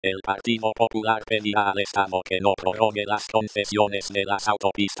El Partido Popular pedirá al Estado que no prorrogue las concesiones de las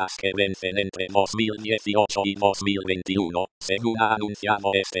autopistas que vencen entre 2018 y 2021, según ha anunciado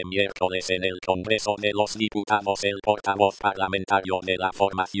este miércoles en el Congreso de los Diputados el portavoz parlamentario de la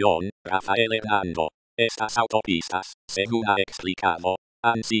formación, Rafael Hernando. Estas autopistas, según ha explicado,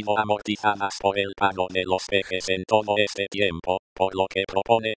 han sido amortizadas por el pago de los pejes en todo este tiempo, por lo que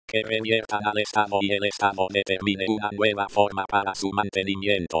propone que reviertan al Estado y el Estado determine una nueva forma para su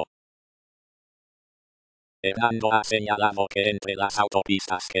mantenimiento. Hernando ha señalado que entre las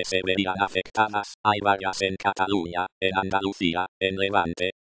autopistas que se verían afectadas, hay varias en Cataluña, en Andalucía, en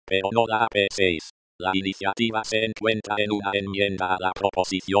Levante, pero no la AP6. La iniciativa se encuentra en una enmienda a la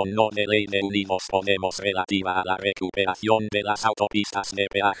proposición no de ley de Unidos Podemos relativa a la recuperación de las autopistas de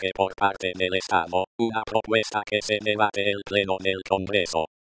peaje por parte del Estado, una propuesta que se debate el Pleno del Congreso.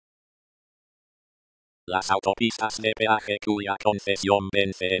 Las autopistas de peaje cuya concesión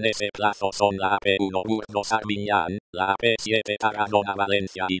vence en ese plazo son la AP1 Burgos-Armiñán, la AP7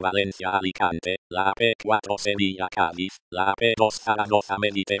 Tarragona-Valencia y Valencia-Alicante, la AP4 Sevilla-Cádiz, la AP2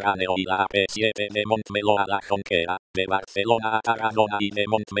 Zaragoza-Mediterráneo y la AP7 de Montmeló a La Jonquera, de Barcelona a Tarragona y de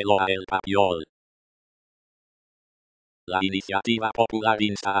Montmeló a El Papiol. La iniciativa popular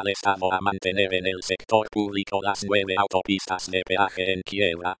insta al Estado a mantener en el sector público las 9 autopistas de peaje en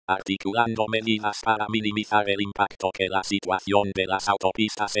quiebra, articulando medidas para minimizar el impacto que la situación de las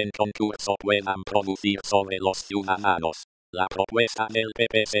autopistas en concurso puedan producir sobre los ciudadanos. La propuesta del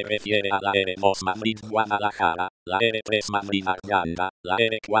PP se refiere a la R2 Madrid-Guadalajara, la R3 Madrid-Arganda, la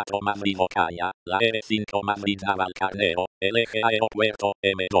R4 Madrid-Ocaya, la R5 Madrid-Navalcarnero, el eje aeropuerto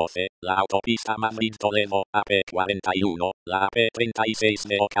M12, la autopista Madrid-Toledo AP41, la AP36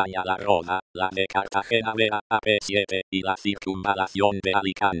 de Ocaya-La Rona, la de Cartagena-Vera AP7 y la circunvalación de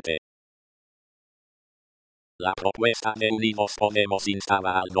Alicante. La propuesta de Unidos Podemos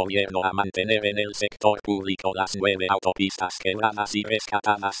instaba al gobierno a mantener en el sector público las 9 autopistas quebradas y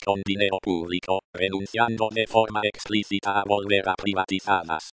rescatadas con dinero público, renunciando de forma explícita a volver a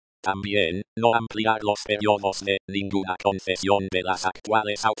privatizarlas. También, no ampliar los periodos de ninguna concesión de las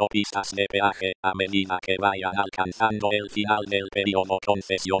actuales autopistas de peaje a medida que vayan alcanzando el final del periodo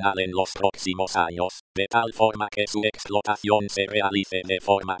concesional en los próximos años, de tal forma que su explotación se realice de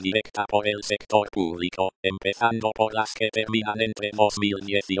forma directa por el sector público, empezando por las que terminan entre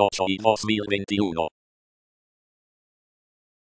 2018 y 2021.